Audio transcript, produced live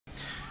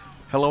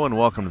Hello and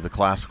welcome to the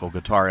Classical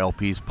Guitar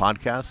LPs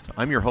podcast.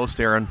 I'm your host,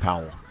 Aaron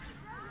Powell.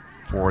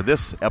 For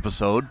this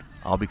episode,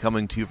 I'll be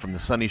coming to you from the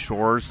sunny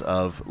shores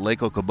of Lake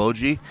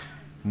Okoboji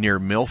near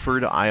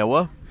Milford,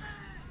 Iowa.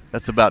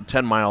 That's about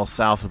 10 miles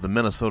south of the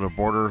Minnesota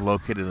border,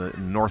 located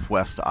in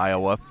northwest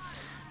Iowa.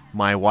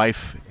 My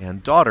wife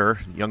and daughter,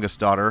 youngest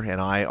daughter,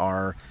 and I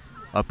are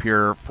up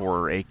here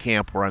for a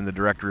camp where I'm the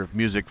director of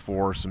music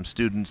for some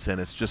students, and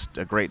it's just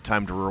a great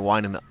time to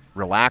rewind and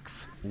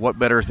relax. What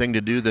better thing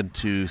to do than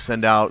to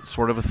send out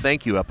sort of a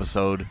thank you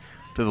episode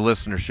to the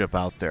listenership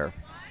out there.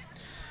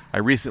 I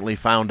recently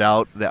found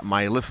out that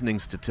my listening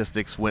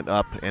statistics went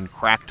up and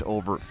cracked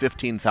over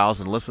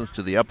 15,000 listens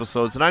to the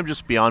episodes, and I'm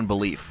just beyond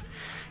belief.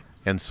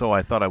 And so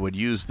I thought I would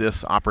use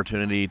this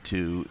opportunity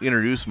to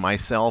introduce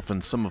myself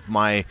and some of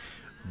my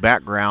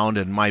background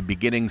and my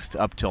beginnings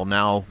up till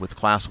now with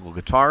classical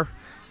guitar.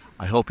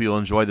 I hope you'll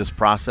enjoy this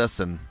process,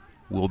 and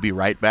we'll be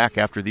right back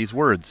after these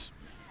words.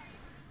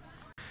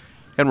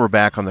 And we're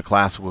back on the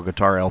Classical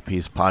Guitar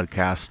LPs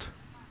podcast.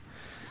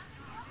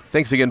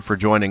 Thanks again for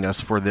joining us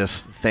for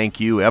this thank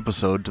you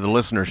episode to the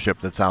listenership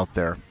that's out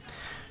there.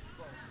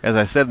 As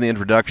I said in the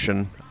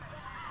introduction,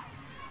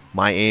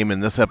 my aim in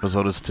this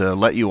episode is to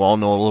let you all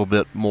know a little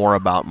bit more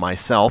about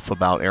myself,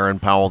 about Aaron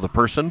Powell the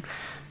person,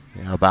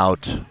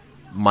 about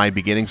my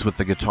beginnings with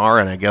the guitar,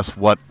 and I guess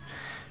what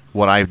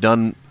I've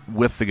done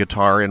with the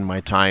guitar in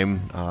my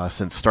time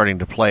since starting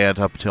to play it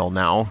up till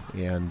now.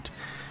 And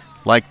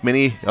like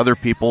many other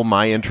people,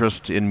 my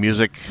interest in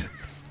music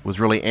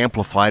was really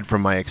amplified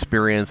from my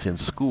experience in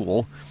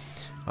school.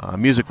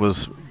 Music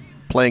was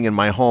playing in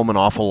my home an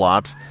awful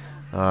lot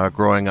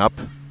growing up.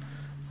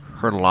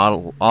 Heard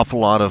awful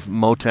lot of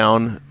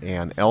Motown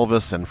and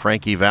Elvis and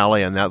Frankie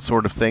Valli and that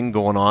sort of thing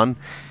going on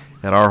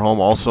at our home.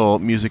 Also,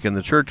 music in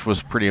the church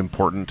was pretty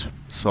important.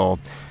 So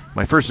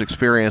my first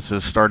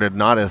experiences started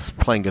not as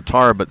playing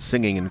guitar but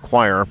singing in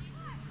choir.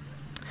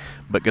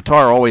 But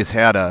guitar always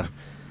had a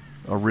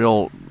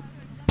real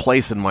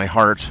place in my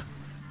heart.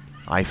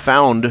 I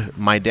found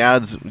my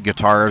dad's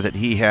guitar that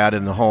he had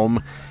in the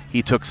home.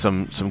 He took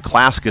some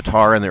class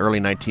guitar in the early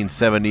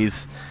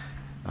 1970s,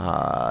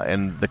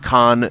 and the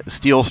Kahn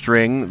steel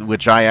string,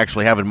 which I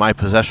actually have in my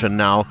possession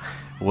now,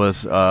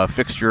 was a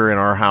fixture in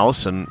our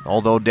house. And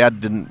although Dad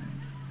didn't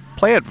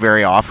play it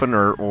very often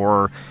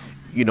or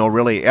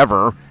really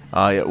ever,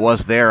 it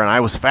was there, and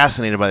I was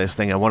fascinated by this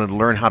thing. I wanted to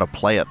learn how to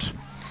play it.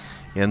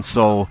 And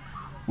so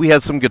we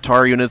had some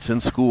guitar units in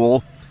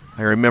school.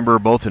 I remember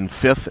both in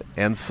 5th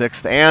and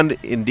 6th, and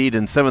indeed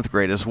in 7th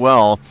grade as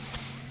well,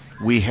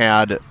 we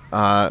had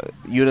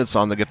units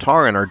on the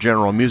guitar in our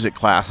general music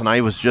class, and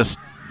I was just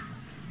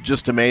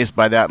amazed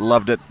by that,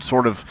 loved it,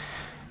 sort of,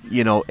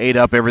 ate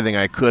up everything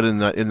I could in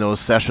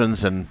those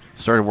sessions and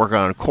started working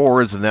on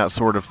chords and that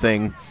sort of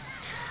thing.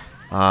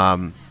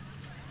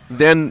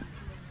 Then,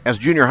 as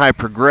junior high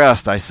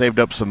progressed, I saved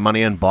up some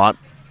money and bought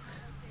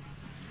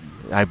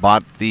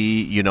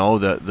the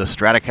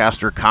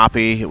Stratocaster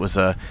copy. It was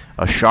a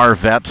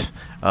Charvet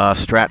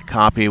Strat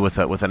copy with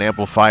an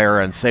amplifier,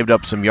 and saved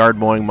up some yard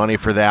mowing money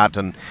for that,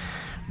 and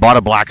bought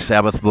a Black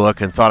Sabbath book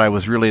and thought I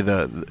was really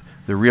the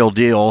real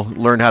deal.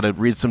 Learned how to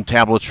read some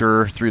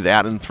tablature through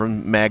that and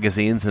from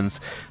magazines, and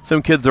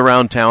some kids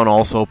around town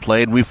also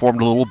played. We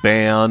formed a little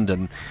band,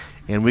 and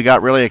we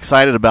got really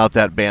excited about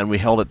that band. We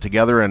held it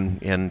together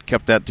and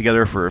kept that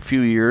together for a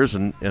few years,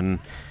 and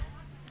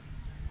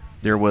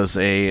there was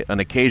an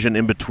occasion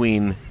in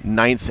between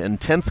 9th and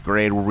 10th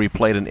grade where we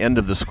played an end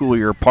of the school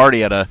year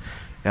party at a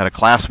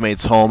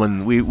classmate's home,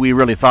 and we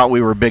really thought we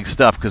were big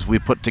stuff because we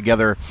put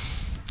together,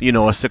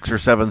 a 6 or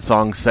 7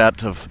 song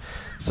set of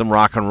some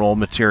rock and roll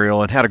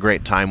material and had a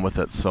great time with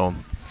it. So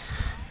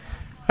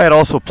I had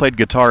also played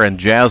guitar in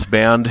jazz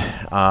band,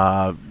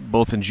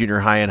 both in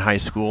junior high and high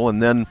school,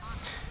 and then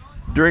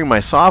during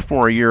my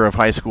sophomore year of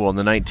high school in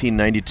the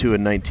 1992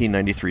 and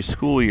 1993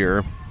 school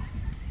year,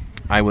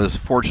 I was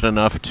fortunate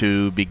enough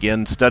to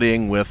begin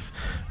studying with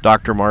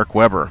Dr. Mark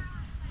Weber.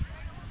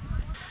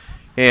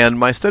 And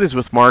my studies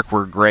with Mark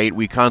were great.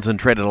 We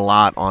concentrated a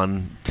lot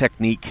on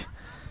technique,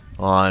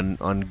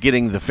 on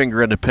getting the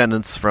finger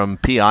independence from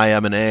P, I,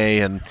 M, and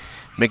A, and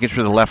making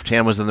sure the left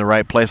hand was in the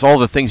right place, all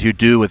the things you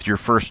do with your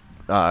first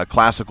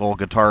classical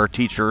guitar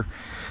teacher.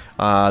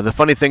 The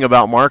funny thing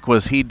about Mark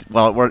was it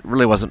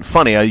really wasn't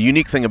funny. A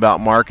unique thing about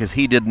Mark is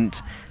he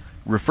didn't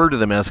refer to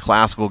them as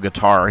classical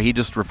guitar. He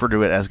just referred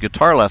to it as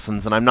guitar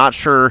lessons, and I'm not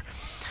sure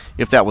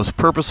if that was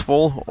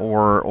purposeful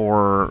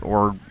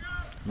or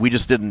we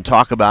just didn't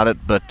talk about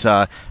it. But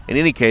in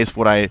any case,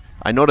 what I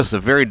noticed a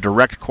very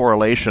direct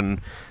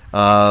correlation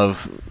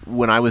of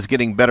when I was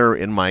getting better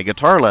in my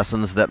guitar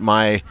lessons, that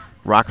my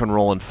rock and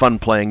roll and fun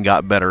playing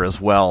got better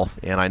as well.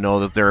 And I know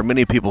that there are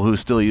many people who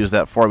still use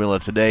that formula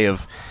today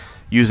of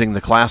using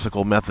the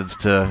classical methods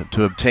to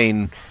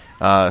obtain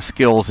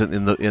skills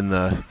in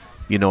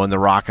the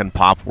rock and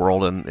pop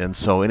world, and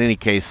so in any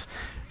case,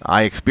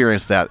 I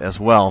experienced that as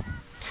well.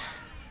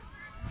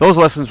 Those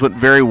lessons went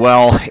very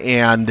well,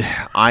 and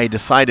I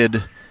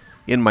decided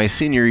in my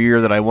senior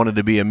year that I wanted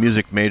to be a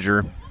music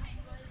major,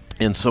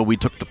 And so we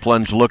took the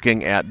plunge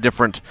looking at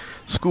different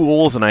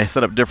schools, and I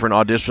set up different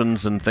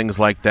auditions and things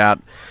like that.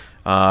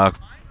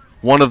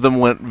 One of them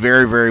went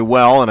very, very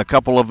well, and a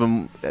couple of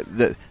them,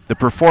 the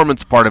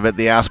performance part of it,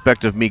 the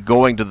aspect of me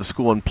going to the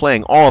school and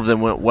playing, all of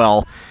them went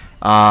well.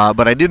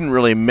 But I didn't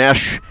really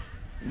mesh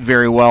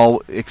very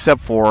well, except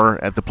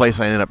for at the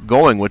place I ended up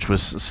going, which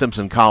was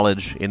Simpson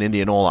College in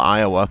Indianola,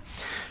 Iowa.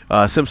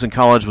 Simpson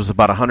College was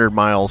about 100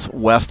 miles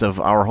west of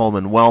our home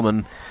in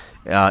Wellman,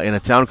 in a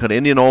town called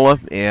Indianola,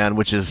 and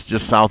which is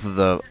just south of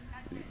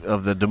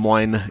the Des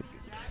Moines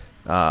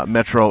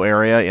metro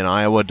area in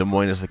Iowa. Des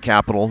Moines is the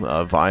capital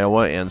of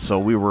Iowa, and so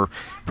we were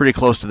pretty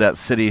close to that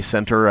city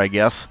center, I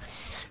guess.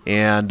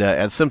 And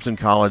at Simpson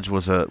College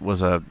was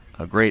a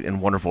great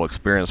and wonderful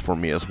experience for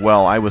me as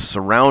well. I was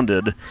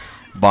surrounded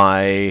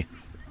by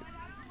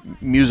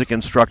music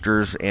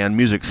instructors and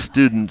music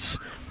students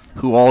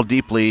who all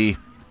deeply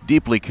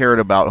cared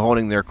about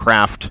honing their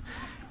craft.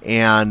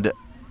 And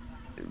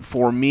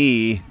for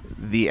me,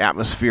 the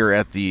atmosphere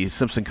at the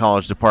Simpson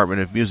College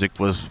Department of Music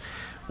was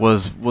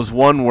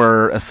one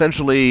where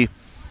essentially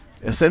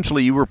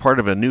you were part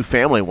of a new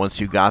family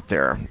once you got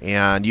there,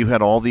 and you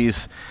had all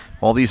these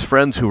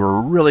friends who were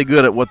really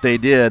good at what they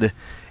did,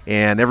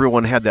 and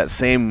everyone had that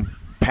same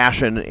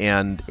passion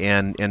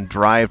and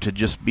drive to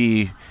just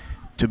be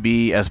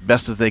as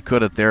best as they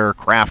could at their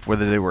craft,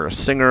 whether they were a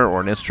singer or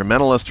an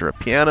instrumentalist or a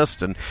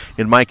pianist, and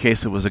in my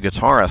case it was a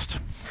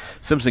guitarist.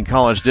 Simpson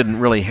College didn't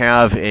really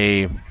have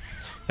an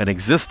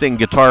existing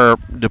guitar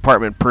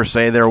department per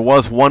se. There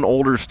was one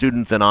older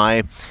student than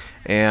I,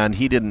 and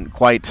he did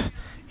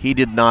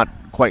not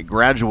quite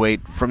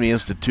graduate from the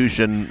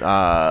institution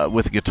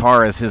with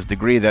guitar as his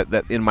degree.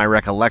 That in my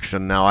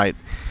recollection now,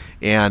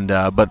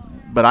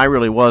 but I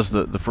really was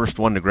the first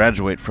one to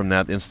graduate from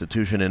that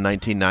institution in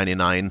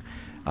 1999,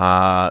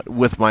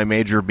 with my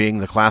major being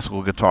the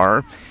classical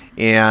guitar.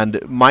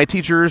 And my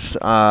teachers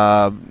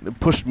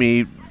pushed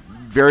me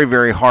very,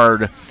 very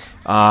hard.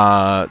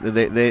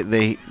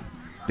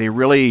 They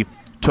really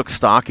took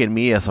stock in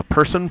me as a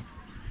person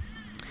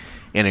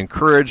and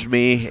encouraged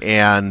me,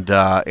 and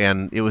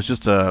it was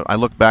just I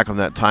look back on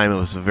that time, it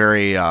was a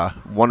very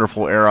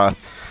wonderful era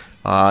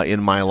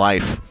in my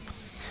life.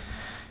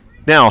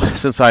 Now,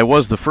 since I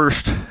was the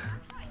first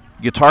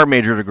guitar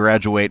major to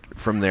graduate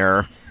from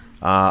there,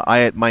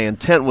 my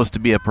intent was to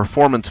be a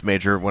performance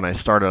major when I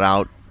started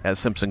out at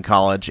Simpson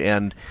College,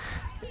 and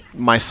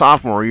my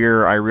sophomore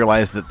year I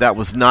realized that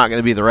was not going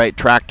to be the right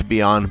track to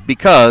be on,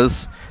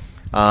 because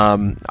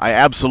I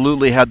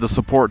absolutely had the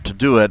support to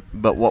do it,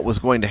 but what was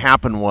going to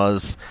happen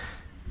was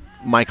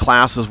my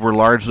classes were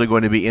largely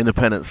going to be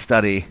independent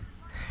study,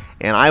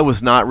 and I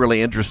was not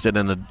really interested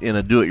in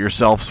a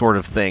do-it-yourself sort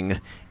of thing,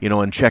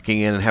 and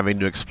checking in and having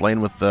to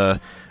explain with the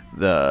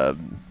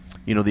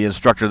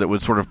instructor that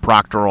would sort of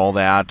proctor all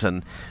that.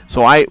 And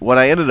so what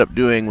I ended up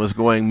doing was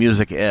going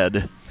music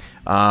ed,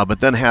 but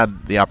then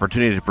had the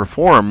opportunity to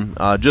perform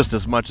just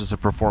as much as a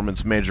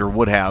performance major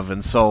would have.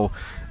 And so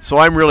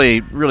I'm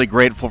really, really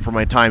grateful for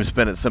my time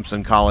spent at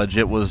Simpson College.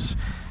 It was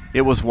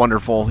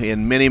wonderful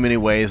in many, many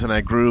ways, and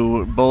I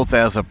grew both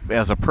as a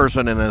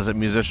person and as a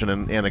musician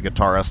and a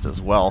guitarist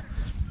as well.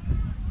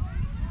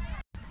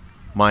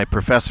 My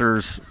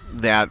professors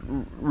that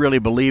really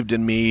believed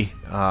in me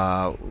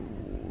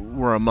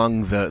were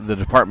among the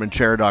department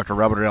chair, Dr.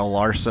 Robert L.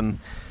 Larson,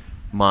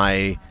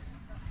 my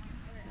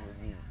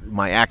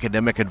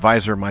academic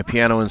advisor, my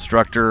piano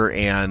instructor,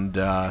 and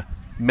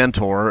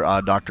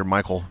mentor, Dr.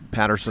 Michael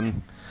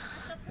Patterson.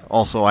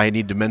 Also, I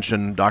need to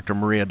mention Dr.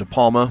 Maria De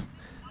Palma.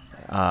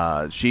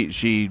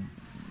 She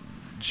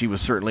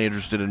was certainly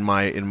interested in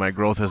my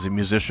growth as a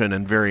musician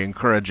and very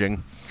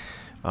encouraging.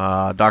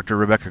 Dr.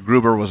 Rebecca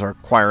Gruber was our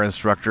choir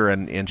instructor,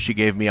 and she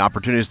gave me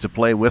opportunities to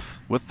play with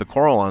the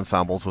choral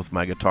ensembles with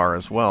my guitar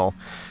as well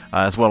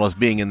as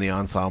being in the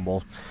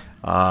ensemble.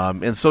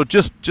 And so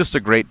just a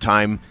great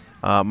time.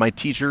 My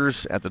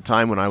teachers at the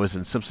time when I was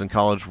in Simpson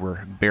College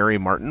were Barry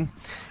Martin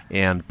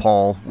and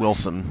Paul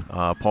Wilson.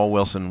 Paul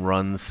Wilson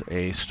runs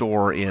a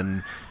store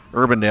in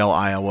Urbandale,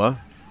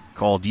 Iowa,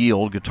 called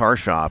Yield Guitar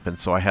Shop, and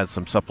so I had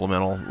some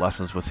supplemental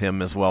lessons with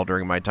him as well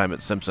during my time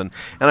at Simpson.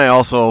 And I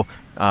also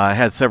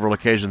had several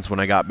occasions when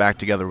I got back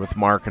together with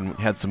Mark and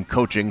had some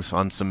coachings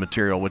on some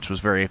material, which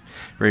was very,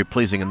 very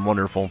pleasing and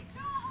wonderful.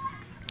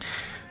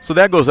 So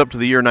that goes up to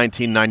the year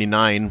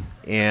 1999,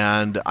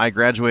 and I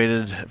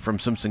graduated from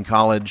Simpson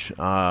College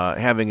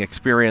having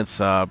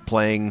experience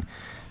playing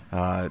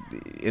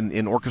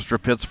in orchestra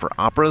pits for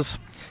operas.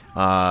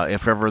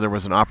 If ever there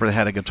was an opera that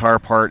had a guitar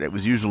part, it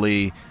was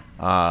usually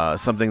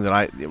something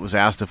that it was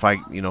asked if I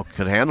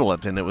could handle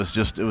it, and it was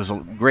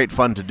great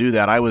fun to do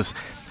that.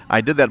 I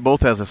did that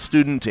both as a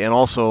student and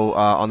also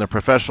on the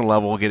professional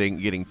level,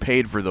 getting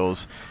paid for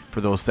those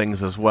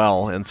things as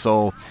well. And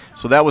so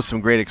that was some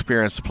great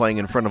experience playing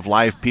in front of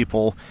live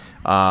people.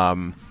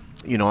 And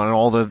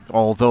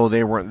although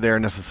they weren't there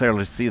necessarily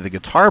to see the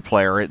guitar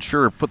player, it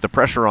sure put the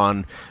pressure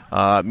on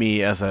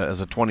me as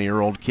a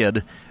 20-year-old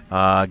kid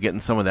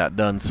getting some of that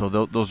done. So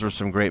those are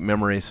some great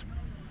memories.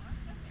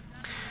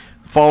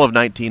 fall of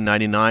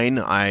 1999,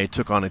 I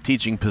took on a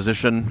teaching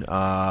position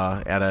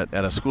at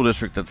a school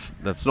district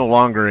that's no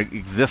longer in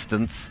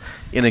existence,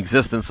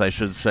 I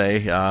should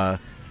say.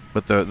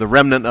 But the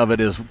remnant of it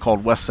is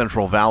called West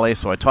Central Valley.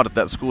 So I taught at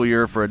that school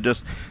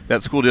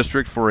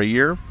district for a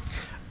year.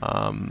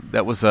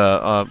 There was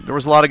a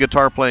lot of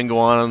guitar playing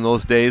going on in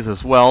those days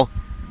as well.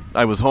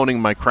 I was honing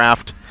my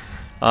craft.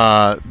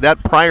 That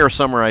prior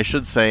summer, I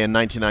should say, in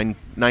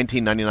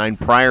 1999,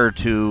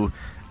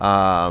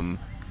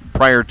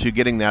 prior to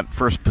getting that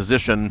first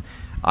position,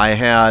 I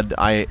had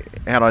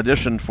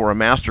auditioned for a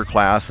master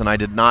class, and I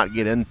did not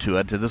get into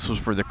it. This was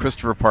for the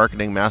Christopher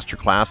Parkening master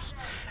class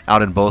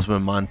out in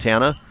Bozeman,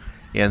 Montana.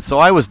 And so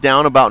I was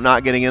down about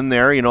not getting in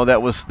there.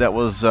 That was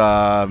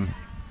an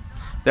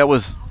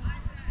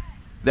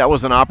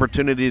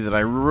opportunity that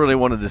I really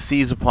wanted to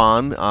seize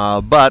upon.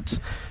 But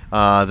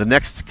the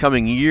next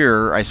coming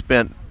year, I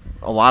spent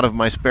a lot of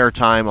my spare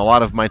time, a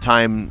lot of my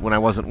time when I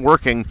wasn't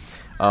working,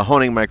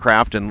 honing my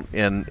craft and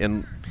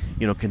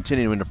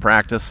continuing to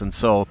practice. And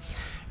so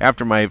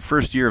after my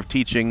first year of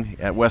teaching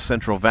at West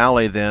Central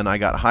Valley, then I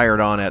got hired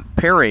on at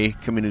Perry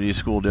Community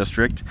School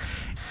District.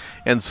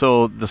 And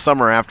so the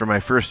summer after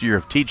my first year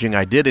of teaching,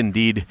 I did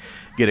indeed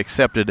get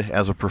accepted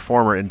as a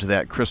performer into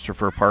that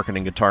Christopher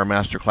Parkening Guitar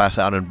Masterclass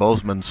out in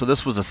Bozeman. So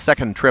this was a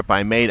second trip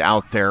I made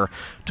out there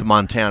to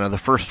Montana. The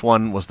first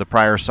one was the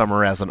prior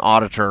summer as an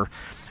auditor,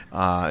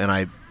 and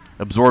I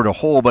absorbed a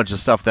whole bunch of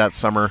stuff that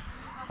summer.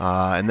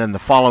 And then the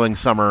following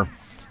summer,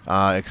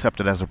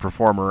 accepted as a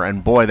performer.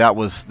 And boy, that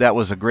was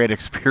a great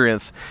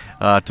experience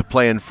to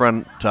play in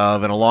front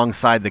of and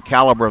alongside the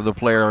caliber of the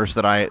players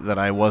that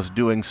I was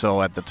doing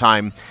so at the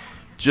time.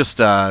 Just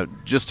a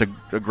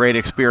great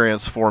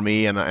experience for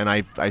me, and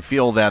I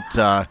feel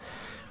that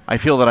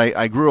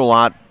I grew a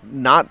lot,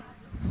 not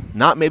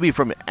maybe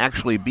from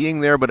actually being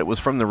there, but it was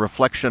from the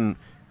reflection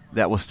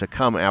that was to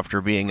come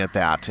after being at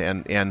that,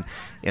 and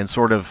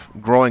sort of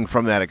growing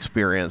from that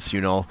experience,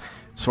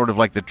 sort of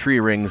like the tree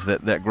rings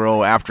that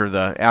grow after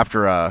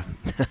a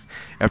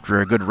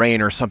good rain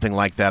or something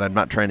like that. I'm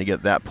not trying to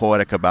get that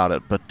poetic about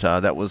it, but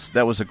that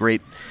was a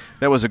great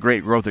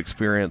growth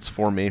experience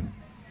for me.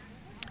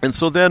 And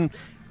so then,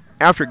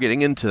 after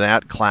getting into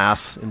that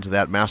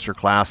master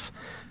class,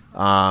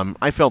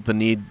 I felt the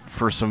need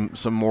for some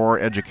more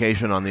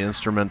education on the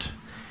instrument,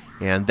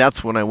 and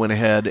that's when I went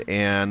ahead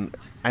and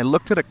I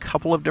looked at a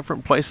couple of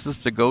different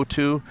places to go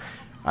to.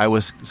 I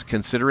was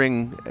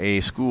considering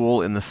a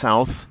school in the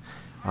South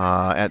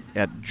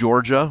at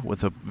Georgia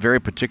with a very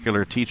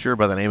particular teacher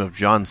by the name of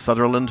John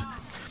Sutherland,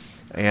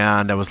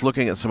 and I was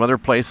looking at some other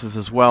places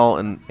as well,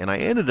 and I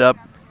ended up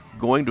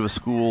going to a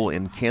school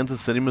in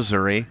Kansas City,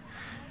 Missouri,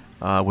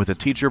 with a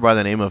teacher by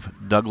the name of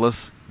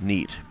Douglas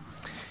Neat.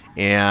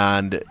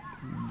 And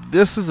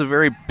this is a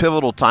very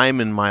pivotal time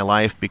in my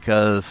life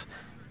because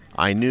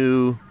I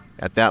knew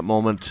at that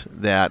moment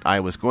that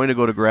I was going to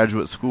go to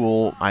graduate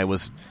school. I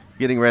was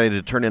getting ready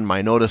to turn in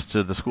my notice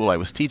to the school I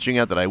was teaching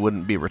at that I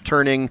wouldn't be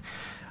returning.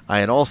 I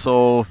had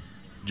also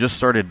just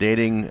started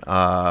dating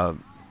a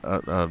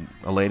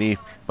lady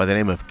by the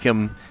name of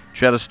Kim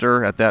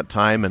Chedister at that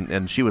time,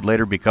 and she would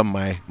later become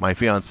my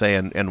fiance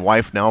and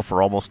wife now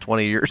for almost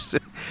 20 years.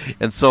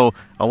 And so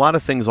a lot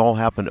of things all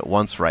happened at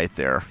once right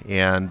there.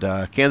 And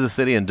Kansas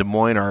City and Des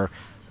Moines are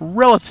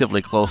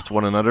relatively close to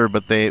one another,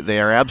 but they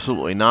are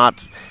absolutely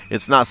not.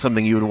 It's not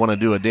something you would want to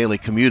do a daily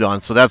commute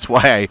on. So that's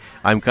why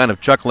I'm kind of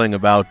chuckling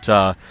about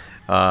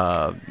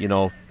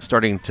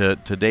starting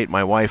to date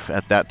my wife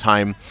at that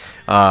time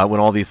when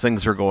all these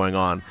things are going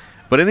on.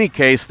 But in any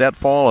case, that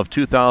fall of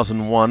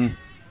 2001,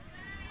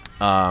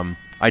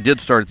 I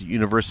did start at the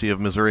University of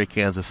Missouri,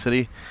 Kansas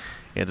City,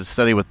 and to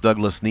study with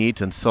Douglas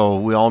Neat. And so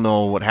we all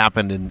know what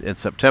happened in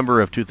September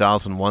of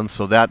 2001.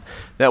 So that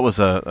was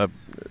a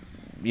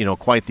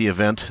quite the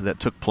event that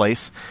took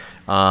place.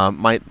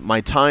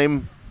 My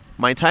time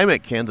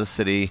at Kansas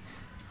City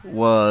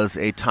was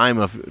a time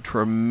of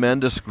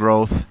tremendous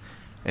growth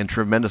and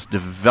tremendous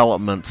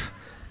development.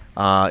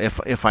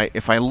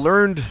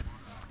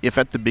 If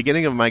at the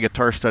beginning of my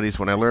guitar studies,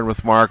 when I learned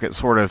with Mark, it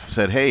sort of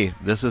said, hey,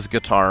 this is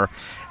guitar.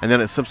 And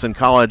then at Simpson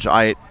College,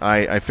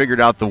 I figured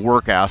out the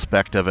work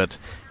aspect of it.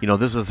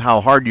 This is how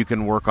hard you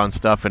can work on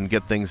stuff and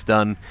get things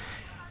done.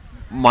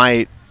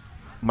 My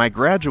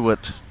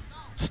graduate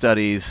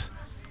studies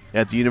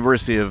at the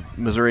University of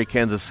Missouri,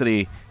 Kansas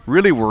City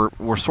really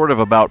were sort of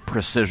about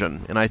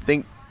precision. And I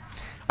think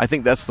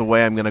that's the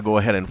way I'm going to go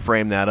ahead and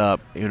frame that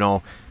up.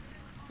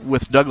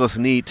 With Douglas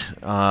Neat,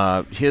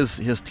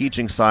 his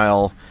teaching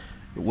style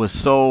was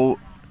so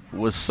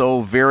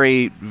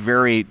very,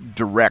 very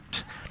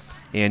direct,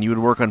 and you would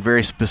work on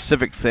very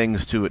specific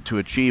things to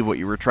achieve what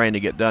you were trying to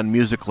get done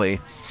musically.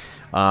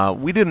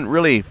 We didn't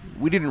really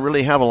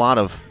have a lot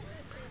of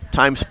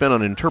time spent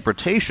on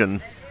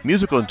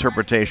musical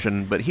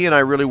interpretation, but he and I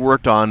really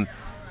worked on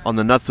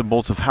the nuts and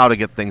bolts of how to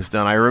get things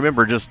done. I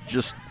remember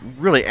just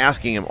really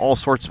asking him all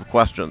sorts of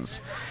questions.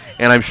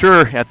 And I'm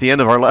sure at the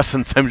end of our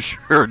lessons,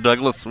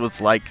 Douglas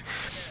was like,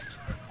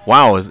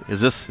 wow,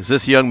 is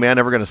this young man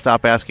ever going to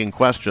stop asking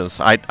questions?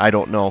 I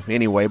don't know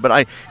anyway,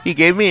 but he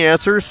gave me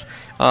answers.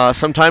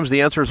 Sometimes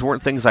the answers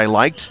weren't things I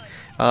liked.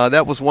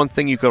 That was one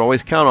thing you could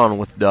always count on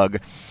with Doug.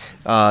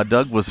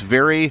 Doug was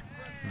very,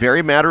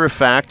 very matter of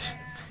fact,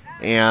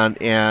 and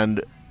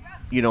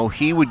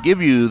he would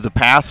give you the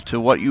path to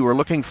what you were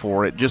looking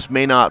for. It just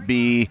may not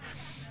be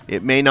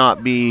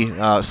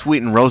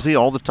sweet and rosy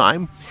all the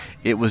time.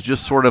 It was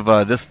just sort of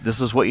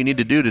this is what you need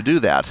to do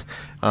that.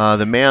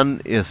 The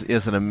man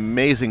is an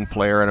amazing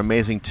player, an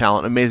amazing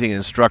talent, amazing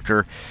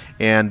instructor,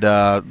 and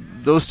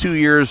those 2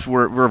 years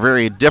were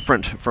very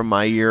different from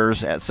my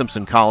years at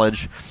Simpson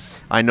College.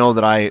 I know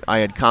that I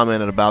had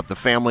commented about the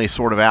family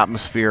sort of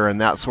atmosphere and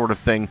that sort of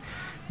thing.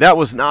 That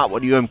was not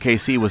what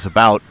UMKC was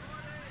about.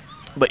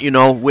 But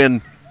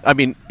and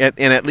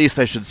at least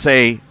I should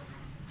say,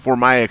 for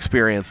my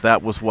experience,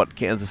 that was what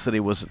Kansas City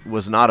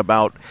was not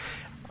about.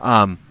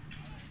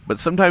 But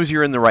sometimes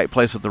you're in the right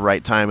place at the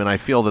right time, and I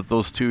feel that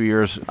those 2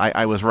 years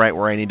I was right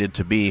where I needed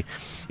to be.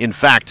 In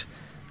fact,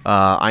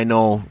 I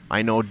know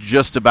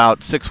just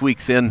about 6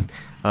 weeks in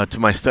to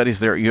my studies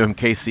there at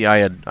UMKC,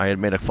 I had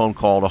made a phone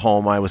call to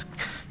home. I was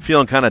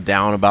feeling kind of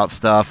down about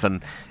stuff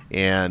and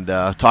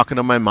talking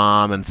to my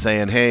mom and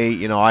saying,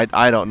 hey,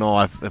 I don't know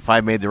if I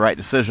made the right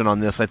decision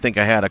on this. I think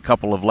I had a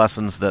couple of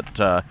lessons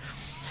that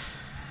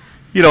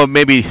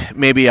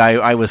maybe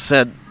I was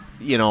said,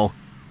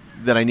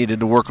 that I needed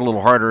to work a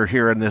little harder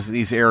here in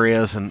these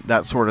areas and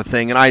that sort of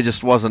thing. And I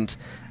just wasn't,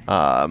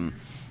 I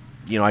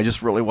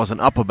just really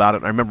wasn't up about it.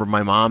 And I remember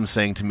my mom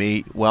saying to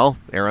me, well,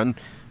 Aaron,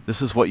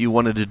 this is what you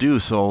wanted to do,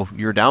 so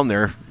you're down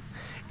there.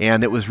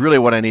 And it was really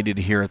what I needed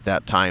to hear at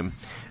that time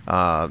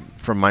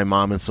from my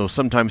mom. And so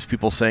sometimes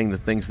people saying the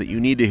things that you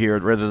need to hear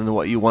rather than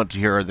what you want to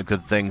hear are the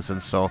good things.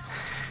 And so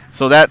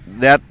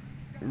that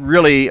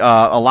really,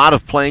 a lot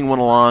of playing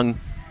went along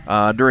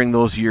during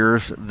those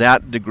years.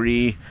 That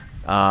degree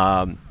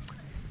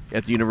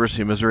at the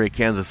University of Missouri,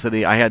 Kansas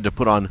City, I had to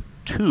put on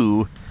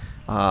two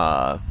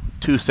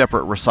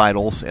separate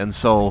recitals, and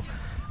so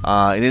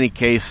in any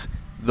case,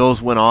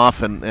 those went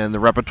off, and the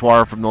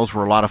repertoire from those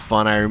were a lot of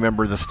fun. I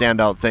remember the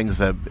standout things.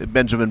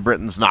 Benjamin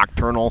Britten's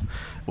Nocturnal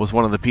was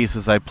one of the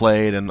pieces I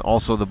played, and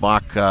also the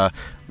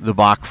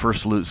Bach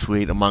First Lute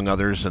Suite, among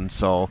others. And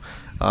so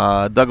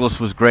Douglas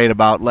was great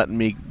about letting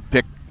me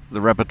pick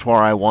the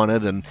repertoire I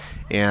wanted,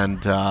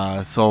 and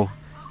so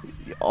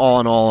all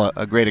in all,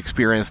 a great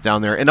experience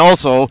down there. And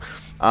also,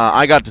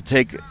 I got to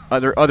take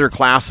other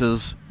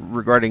classes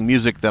regarding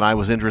music that I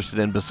was interested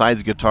in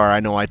besides guitar. I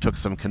know I took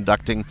some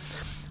conducting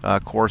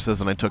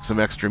courses, and I took some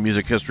extra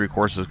music history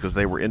courses because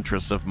they were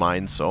interests of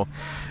mine. So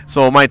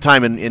my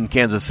time in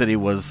Kansas City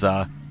was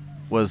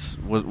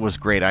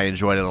great. I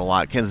enjoyed it a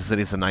lot. Kansas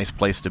City is a nice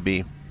place to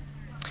be.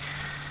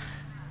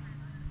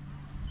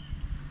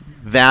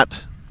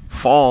 That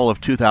fall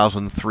of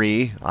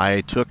 2003,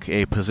 I took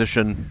a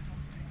position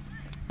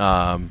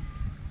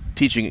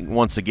teaching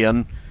once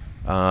again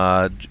in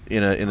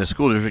a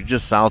school district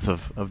just south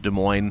of Des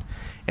Moines,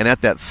 and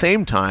at that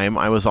same time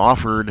I was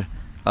offered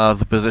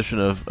the position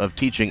of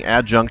teaching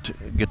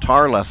adjunct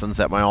guitar lessons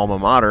at my alma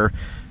mater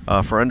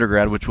for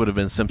undergrad, which would have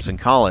been Simpson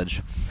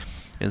College.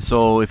 And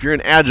so if you're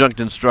an adjunct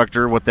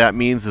instructor, what that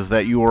means is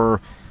that you are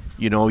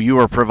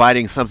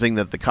providing something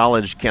that the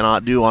college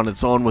cannot do on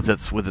its own with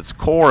its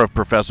core of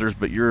professors,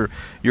 but you're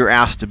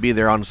asked to be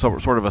there on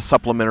sort of a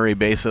supplementary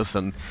basis.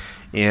 And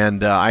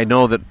I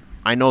know that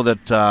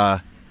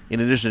in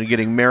addition to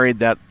getting married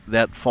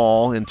that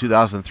fall in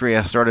 2003,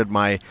 I started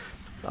my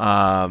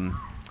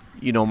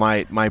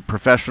my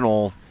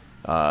professional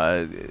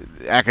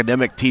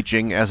academic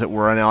teaching, as it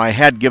were. Now, I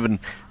had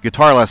given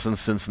guitar lessons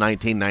since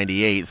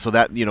 1998, so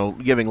that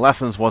giving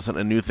lessons wasn't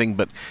a new thing,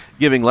 but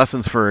giving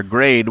lessons for a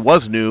grade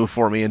was new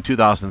for me in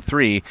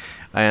 2003,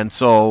 and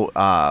so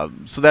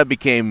that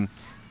became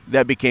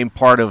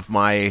part of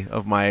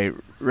my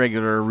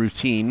regular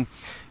routine.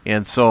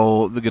 And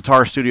so the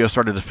guitar studio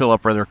started to fill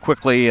up rather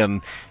quickly,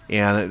 and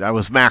I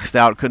was maxed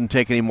out, couldn't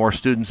take any more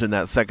students in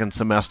that second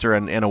semester,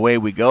 and away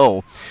we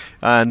go.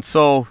 And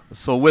so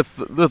with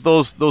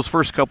those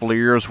first couple of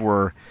years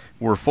were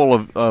full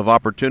of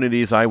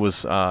opportunities. I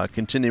was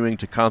continuing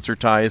to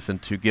concertize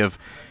and to give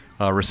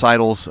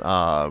recitals,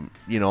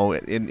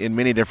 in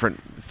many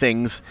different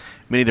things,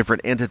 many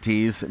different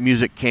entities,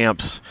 music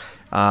camps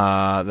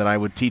that I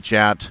would teach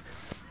at.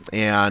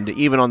 And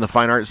even on the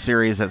Fine Arts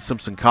Series at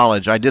Simpson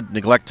College, I did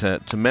neglect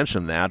to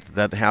mention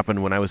that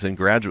happened when I was in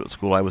graduate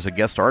school. I was a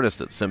guest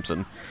artist at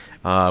Simpson,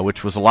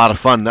 which was a lot of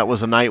fun. That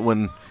was a night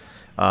when,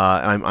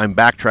 I'm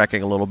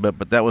backtracking a little bit,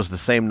 but that was the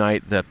same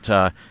night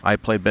that I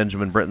played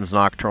Benjamin Britten's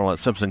Nocturnal at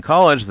Simpson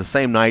College, the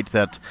same night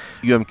that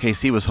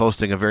UMKC was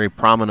hosting a very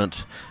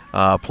prominent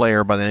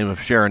player by the name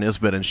of Sharon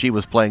Isbett, and she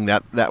was playing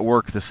that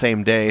work the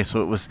same day,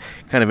 so it was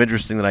kind of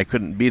interesting that I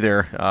couldn't be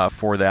there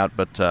for that,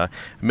 but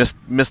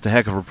missed a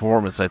heck of a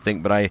performance, I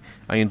think, but I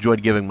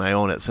enjoyed giving my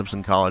own at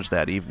Simpson College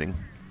that evening.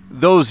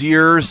 Those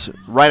years,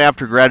 right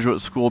after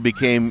graduate school,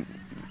 became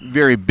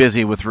very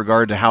busy with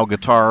regard to how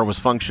guitar was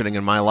functioning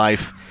in my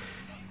life.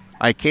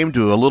 I came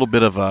to a little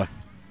bit of a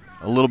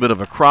a little bit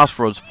of a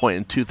crossroads point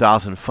in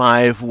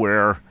 2005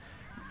 where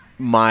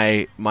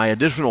my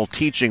additional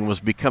teaching was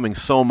becoming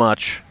so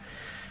much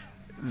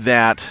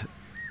that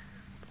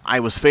I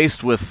was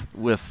faced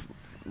with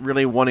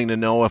really wanting to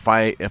know if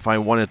I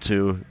wanted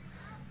to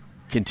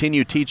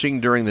continue teaching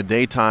during the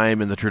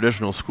daytime in the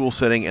traditional school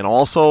setting and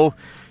also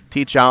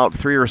teach out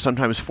 3 or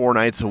sometimes 4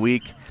 nights a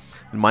week.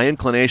 And my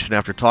inclination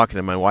after talking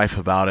to my wife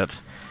about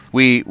it,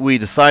 we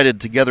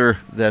decided together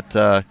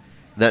that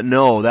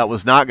no, that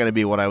was not going to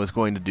be what I was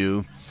going to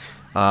do.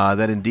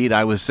 That indeed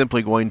I was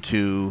simply going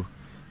to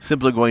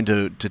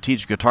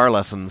teach guitar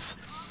lessons,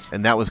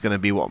 and that was going to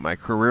be what my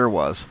career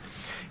was.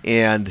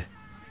 And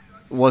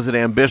was it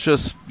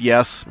ambitious?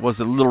 Yes.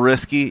 Was it a little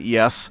risky?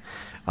 Yes.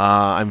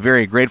 I'm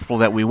very grateful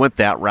that we went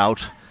that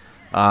route,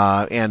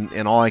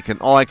 and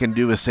all I can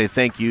do is say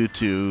thank you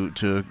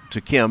to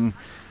Kim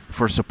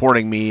for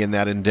supporting me in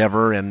that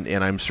endeavor, and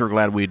I'm sure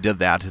glad we did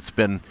that. It's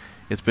been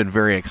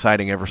very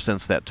exciting ever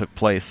since that took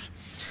place.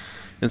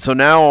 And so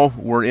now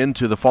we're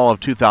into the fall of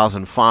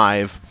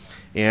 2005,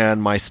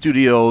 and my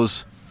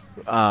studios,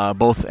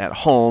 both at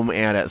home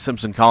and at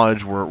Simpson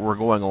College, were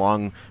going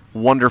along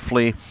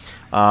wonderfully.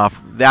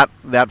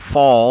 That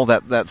fall,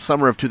 that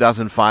summer of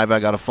 2005, I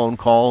got a phone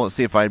call to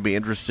see if I'd be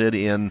interested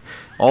in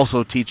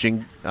also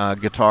teaching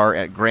guitar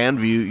at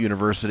Grandview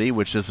University,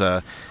 which is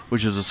a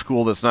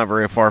school that's not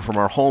very far from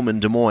our home in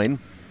Des Moines.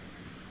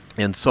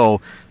 And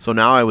so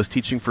now I was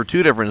teaching for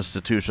 2 different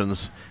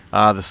institutions,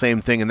 the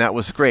same thing, and that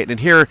was great. And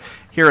here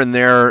and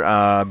there,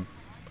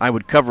 I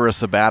would cover a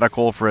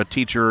sabbatical for a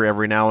teacher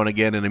every now and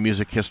again in a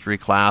music history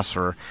class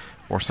or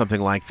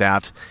something like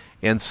that.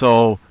 And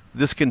so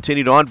this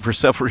continued on for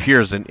several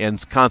years, and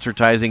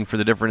concertizing for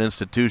the different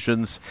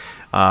institutions,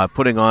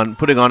 putting on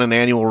an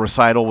annual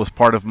recital was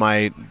part of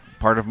my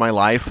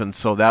life, and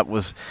so that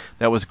was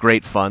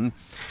great fun.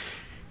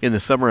 In the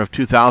summer of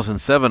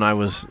 2007, I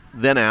was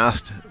then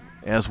asked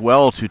as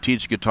well to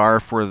teach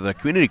guitar for the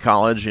community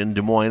college in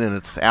Des Moines, and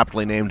it's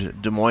aptly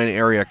named Des Moines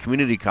Area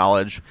Community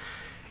College.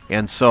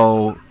 And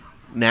so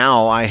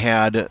now I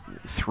had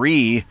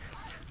 3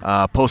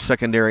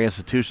 post-secondary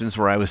institutions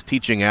where I was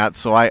teaching at,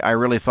 so I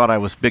really thought I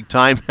was big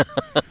time.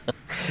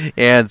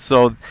 And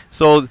so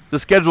the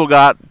schedule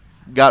got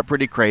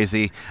pretty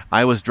crazy.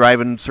 I was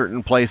driving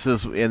certain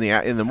places in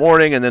the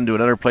morning and then to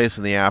another place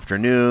in the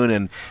afternoon,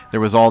 and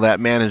there was all that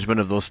management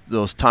of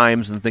those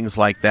times and things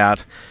like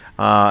that.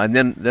 And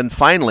then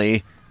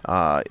finally,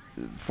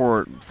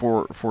 for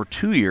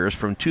 2 years,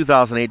 from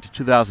 2008 to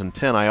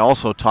 2010, I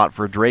also taught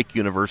for Drake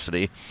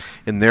University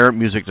in their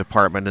music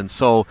department. And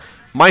so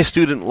my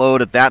student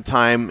load at that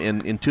time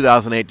in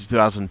 2008 to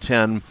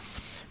 2010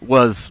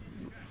 was,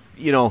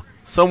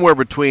 somewhere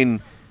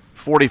between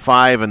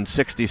 45 and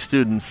 60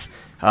 students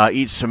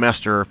each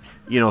semester,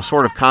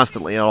 sort of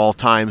constantly at all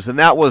times. And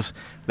that was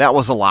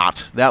a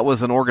lot. That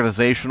was an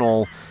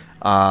organizational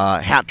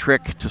hat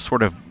trick to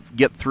sort of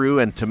get through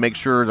and to make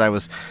sure that I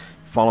was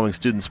following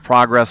students'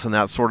 progress and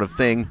that sort of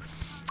thing.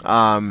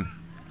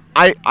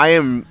 I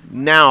am,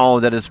 now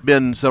that it's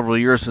been several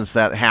years since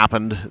that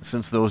happened,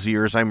 since those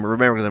years, I'm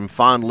remembering them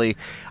fondly.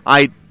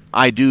 I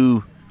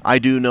do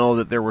know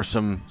that there were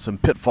some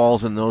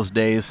pitfalls in those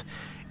days,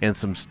 and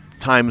some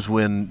times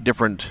when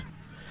different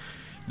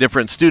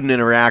student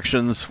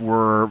interactions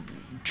were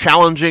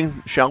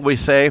challenging, shall we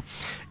say,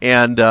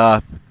 and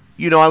I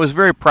was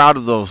very proud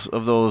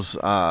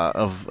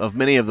of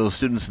many of those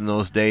students in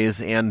those days,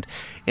 and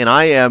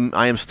I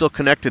am still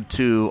connected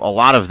to a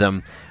lot of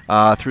them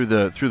through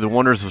the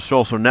wonders of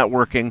social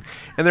networking,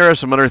 and there are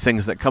some other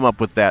things that come up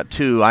with that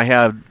too. I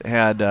had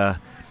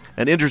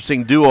an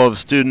interesting duo of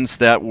students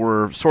that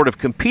were sort of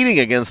competing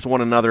against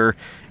one another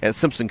at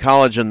Simpson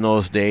College in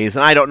those days,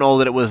 and I don't know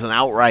that it was an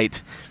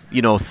outright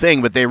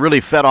thing, but they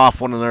really fed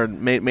off one another,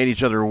 made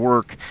each other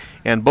work,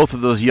 and both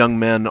of those young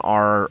men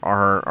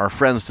are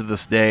friends to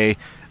this day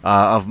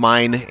of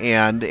mine,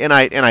 and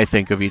I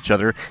think of each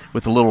other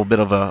with a little bit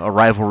of a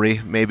rivalry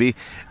maybe,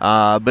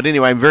 but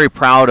anyway, I'm very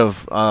proud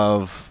of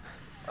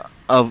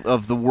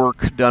the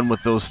work done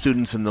with those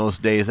students in those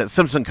days. At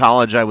Simpson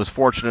College, I was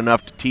fortunate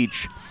enough to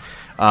teach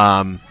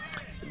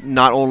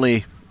not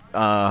only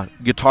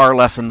guitar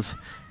lessons,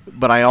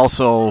 but I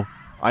also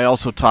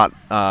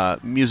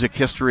taught music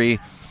history,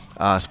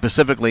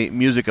 specifically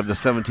music of the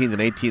 17th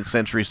and 18th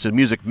centuries, to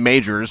music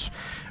majors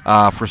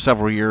for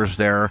several years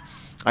there.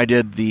 I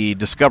did the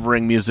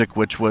Discovering Music,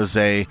 which was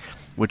a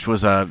like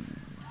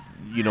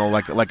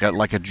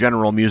a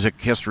general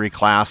music history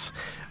class.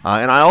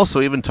 And I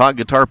also even taught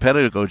guitar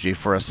pedagogy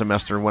for a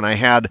semester when I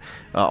had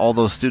all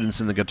those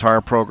students in the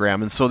guitar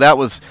program. And so that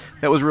was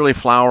really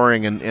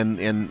flowering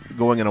and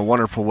going in a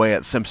wonderful way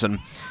at Simpson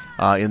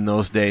in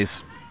those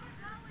days.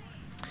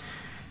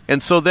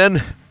 And so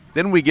then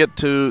we get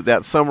to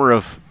that summer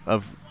of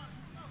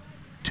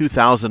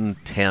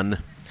 2010,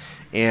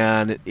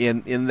 and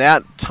in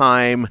that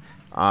time,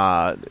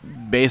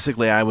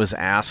 basically I was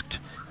asked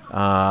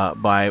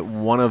by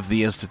one of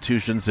the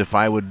institutions if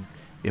I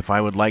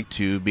would like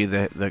to be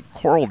the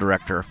choral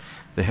director,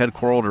 the head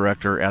choral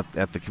director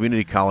at the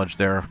community college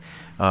there.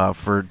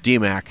 for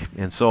DMAC.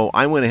 And so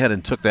I went ahead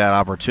and took that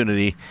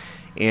opportunity,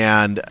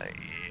 and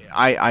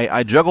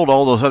I juggled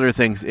all those other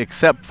things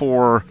except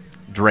for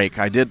Drake.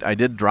 I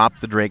did drop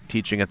the Drake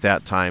teaching at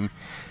that time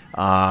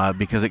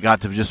because it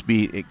got to just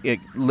be it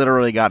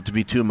literally got to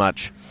be too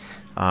much,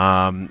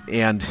 and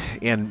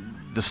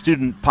the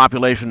student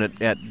population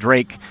at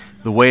Drake,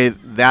 the way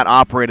that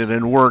operated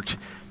and worked,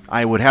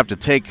 I would have to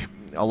take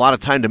a lot of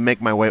time to make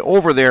my way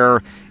over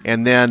there,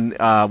 and then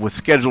with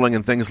scheduling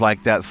and things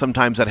like that,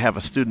 sometimes I'd have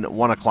a student at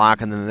 1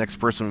 o'clock, and then the next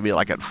person would be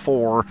like at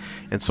 4,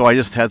 and so I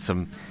just had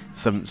some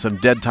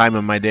dead time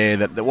in my day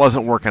that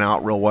wasn't working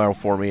out real well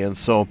for me. And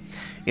so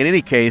in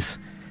any case,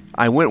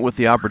 I went with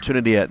the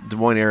opportunity at Des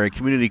Moines Area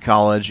Community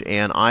College,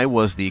 and I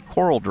was the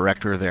choral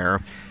director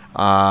there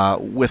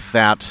with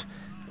that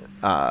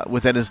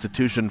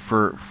institution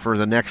for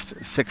the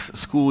next 6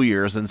 school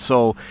years. And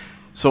so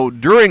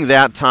during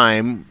that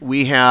time,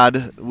 we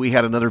had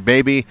another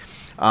baby.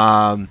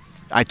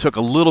 I took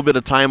a little bit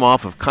of time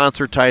off of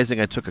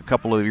concertizing. I took a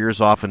couple of years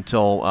off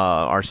until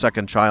our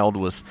second child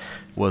was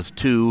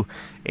 2.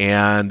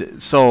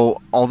 And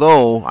so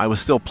although I was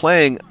still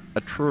playing a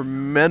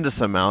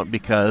tremendous amount,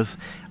 because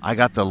I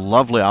got the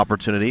lovely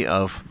opportunity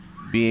of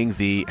being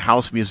the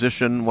house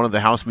musician, one of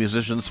the house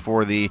musicians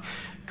for the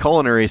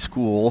culinary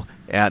school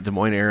at Des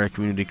Moines Area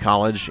Community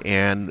College,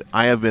 and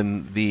I have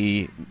been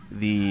the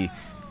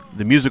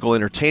musical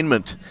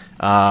entertainment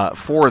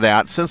for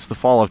that since the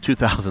fall of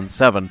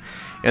 2007.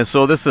 And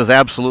so this is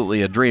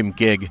absolutely a dream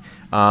gig.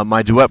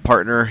 My duet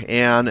partner,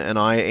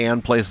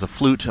 Ann plays the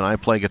flute, and I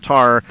play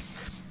guitar,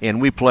 and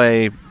we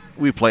play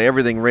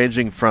everything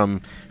ranging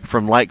from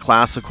light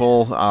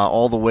classical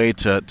all the way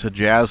to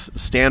jazz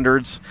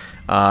standards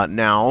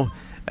now.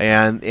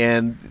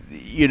 And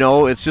you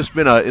know, it's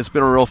been a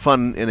real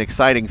fun and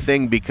exciting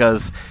thing,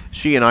 because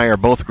she and I are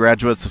both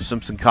graduates of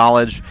Simpson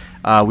College.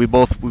 We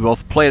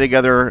both play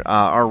together.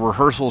 Our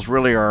rehearsals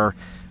really are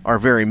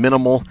very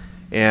minimal,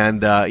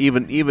 and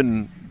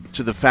even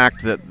to the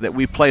fact that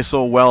we play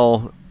so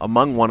well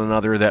among one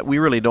another that we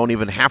really don't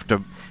even have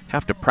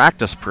to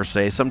practice per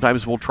se.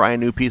 Sometimes we'll try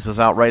new pieces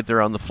out right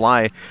there on the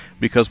fly,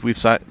 because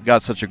we've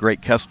got such a great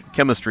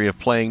chemistry of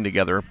playing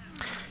together.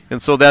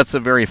 And so that's a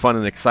very fun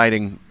and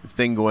exciting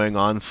thing going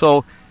on.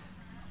 So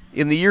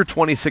in the year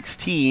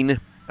 2016,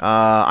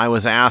 I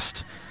was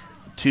asked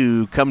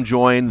to come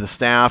join the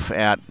staff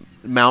at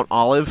Mount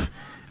Olive,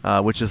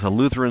 which is a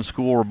Lutheran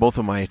school where both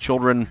of my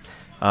children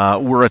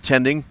were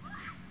attending.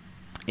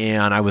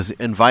 And I was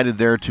invited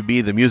there to be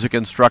the music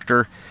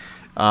instructor.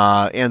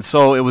 And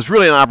so it was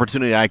really an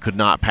opportunity I could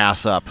not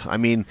pass up. I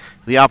mean,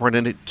 the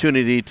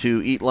opportunity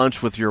to eat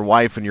lunch with your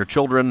wife and your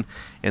children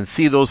and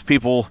see those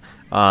people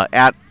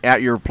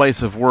at your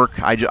place of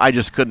work, I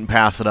just couldn't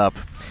pass it up.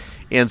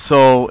 And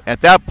so at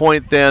that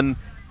point then,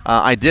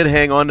 I did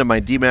hang on to my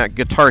DMAC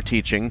guitar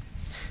teaching.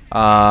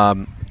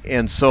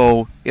 And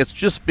so it's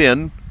just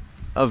been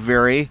a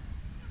very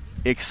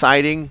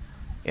exciting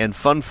and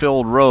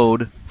fun-filled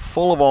road,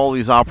 full of all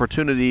these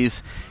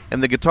opportunities,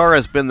 and the guitar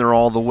has been there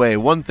all the way.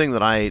 One thing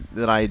that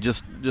I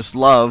just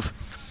love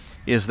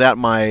is that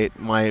my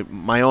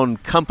own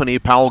company,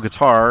 Powell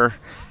Guitar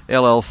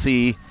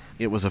LLC,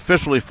 it was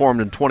officially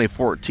formed in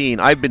 2014.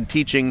 I've been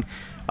teaching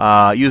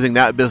using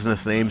that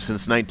business name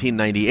since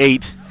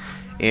 1998,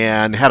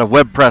 and had a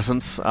web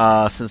presence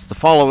since the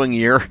following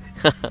year.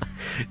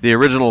 The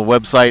original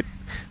website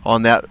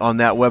on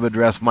that web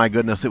address, my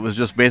goodness, it was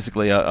just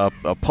basically a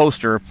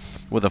poster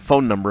with a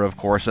phone number, of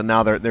course, and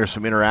now there's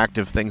some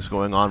interactive things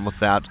going on with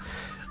that.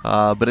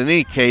 But in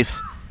any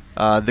case,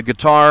 the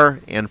guitar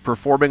and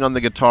performing on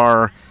the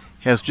guitar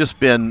has just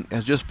been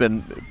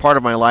part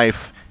of my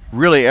life,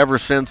 really, ever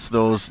since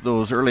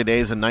those early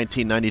days in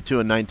 1992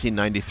 and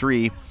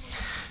 1993.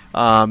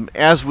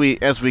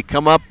 As we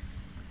come up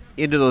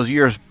into those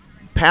years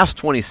past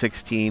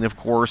 2016, of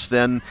course,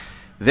 then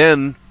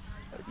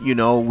you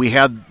know, we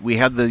had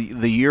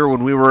the year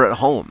when we were at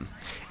home,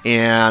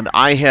 and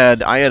I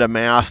had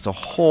amassed a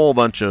whole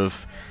bunch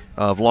of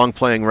long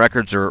playing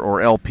records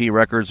or LP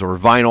records or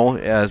vinyl,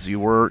 as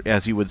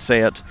you would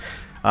say it.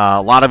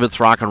 A lot of it's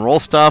rock and roll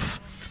stuff,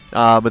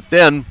 but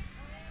then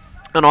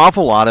an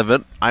awful lot of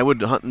it I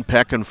would hunt and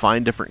peck and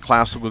find different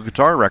classical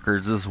guitar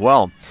records as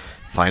well.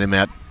 Find them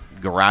at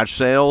garage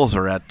sales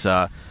or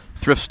at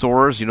thrift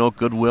stores, you know,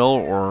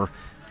 Goodwill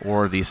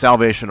or the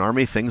Salvation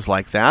Army, things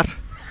like that.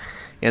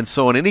 And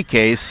so in any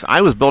case, I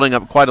was building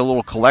up quite a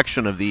little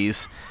collection of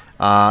these.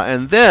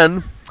 And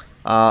then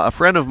a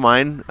friend of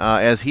mine,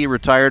 as he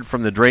retired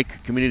from the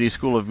Drake Community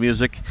School of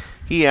Music,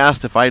 he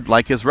asked if I'd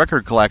like his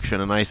record collection.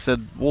 And I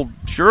said, well,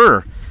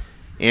 sure.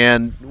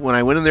 And when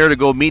I went in there to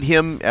go meet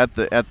him at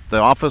the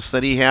office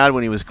that he had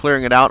when he was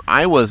clearing it out,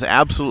 I was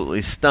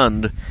absolutely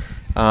stunned.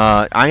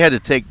 I had to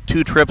take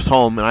 2 trips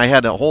home, and I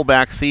had a whole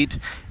back seat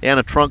and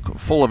a trunk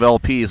full of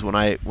LPs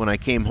when I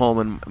came home.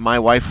 And my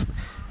wife,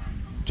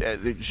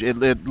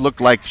 it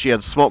looked like she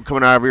had smoke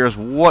coming out of her ears.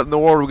 What in the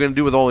world are we going to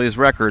do with all these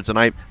records? And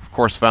I, of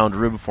course, found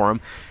room for them.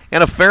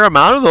 And a fair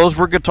amount of those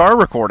were guitar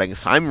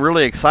recordings. I'm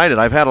really excited.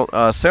 I've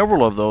had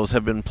several of those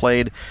have been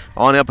played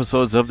on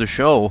episodes of the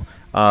show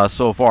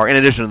so far, in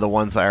addition to the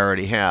ones I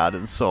already had.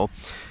 And so,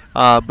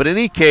 but in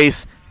any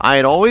case, I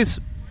had always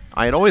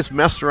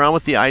messed around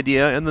with the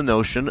idea and the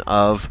notion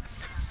of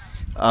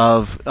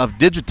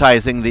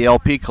digitizing the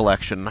LP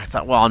collection. I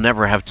thought, well, I'll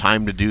never have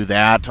time to do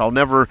that. I'll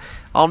never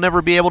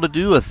be able to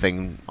do a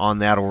thing on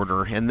that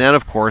order. And then,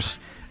 of course,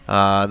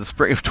 the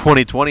spring of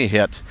 2020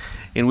 hit,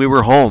 and we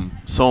were home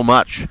so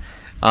much.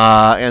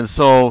 And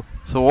so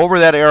over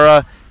that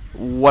era,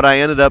 what I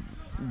ended up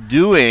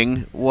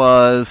doing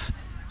was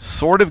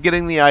sort of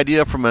getting the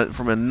idea from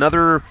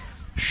another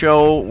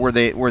show where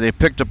they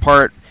picked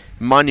apart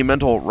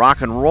monumental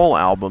rock and roll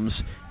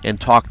albums and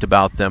talked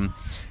about them.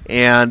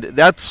 And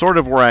that's sort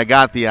of where I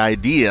got the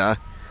idea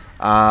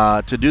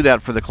to do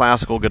that for the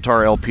Classical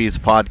Guitar LPs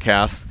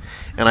podcast.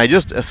 And I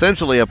just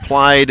essentially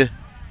applied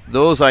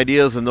those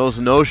ideas and those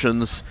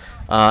notions,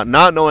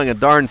 not knowing a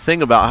darn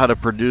thing about how to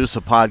produce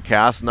a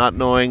podcast, not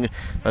knowing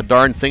a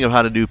darn thing of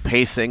how to do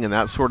pacing and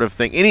that sort of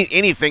thing,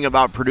 anything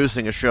about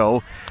producing a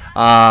show.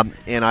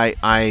 And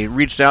I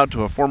reached out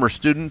to a former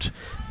student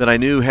that I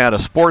knew had a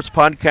sports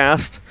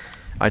podcast.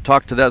 I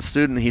talked to that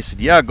student, and he said,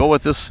 yeah, go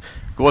with this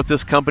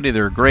company,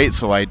 they're great.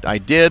 So I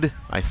did.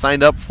 I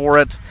signed up for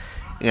it,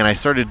 and I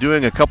started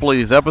doing a couple of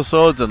these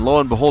episodes, and lo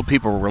and behold,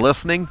 people were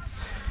listening.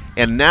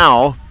 And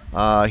now,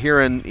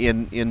 here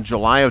in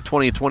July of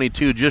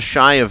 2022, just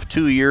shy of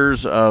 2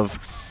 years of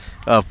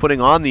putting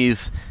on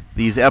these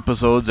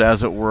episodes,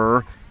 as it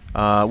were,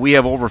 we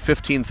have over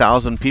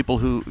 15,000 people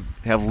who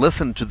have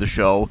listened to the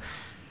show.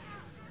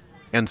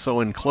 And so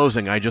in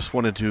closing, I just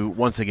wanted to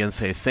once again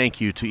say thank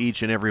you to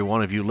each and every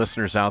one of you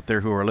listeners out there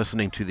who are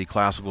listening to the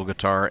Classical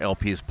Guitar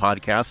LPs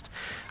podcast.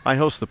 I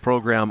host the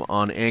program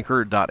on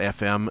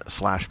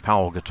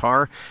anchor.fm/Powell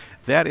Guitar.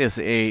 That is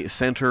a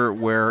center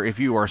where, if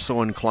you are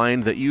so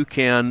inclined, that you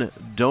can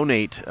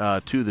donate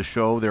to the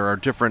show. There are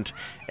different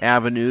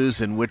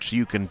avenues in which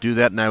you can do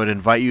that, and I would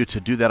invite you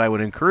to do that. I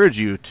would encourage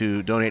you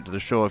to donate to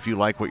the show if you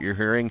like what you're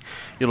hearing.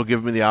 It'll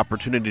give me the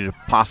opportunity to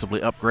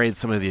possibly upgrade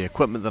some of the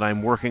equipment that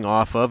I'm working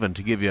off of and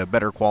to give you a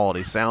better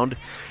quality sound.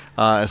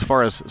 As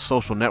far as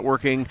social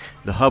networking,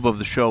 the hub of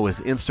the show is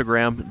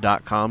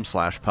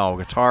Instagram.com/Powell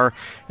Guitar.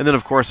 And then,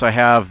 of course, I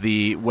have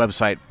the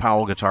website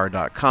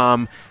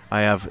PowellGuitar.com.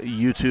 I have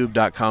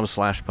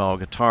YouTube.com/Powell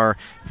Guitar,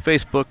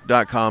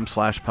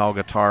 Facebook.com/Powell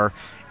Guitar.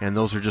 And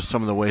those are just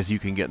some of the ways you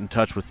can get in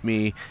touch with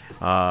me.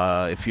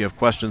 If you have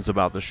questions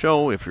about the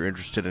show, if you're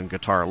interested in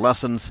guitar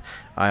lessons,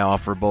 I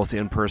offer both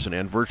in-person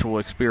and virtual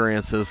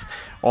experiences,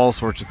 all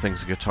sorts of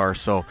things guitar.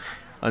 So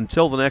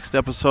until the next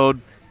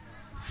episode,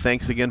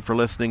 thanks again for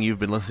listening. You've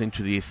been listening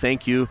to the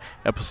thank you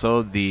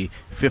episode, the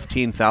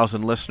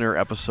 15,000 listener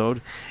episode.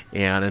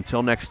 And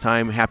until next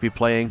time, happy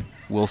playing.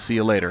 We'll see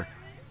you later.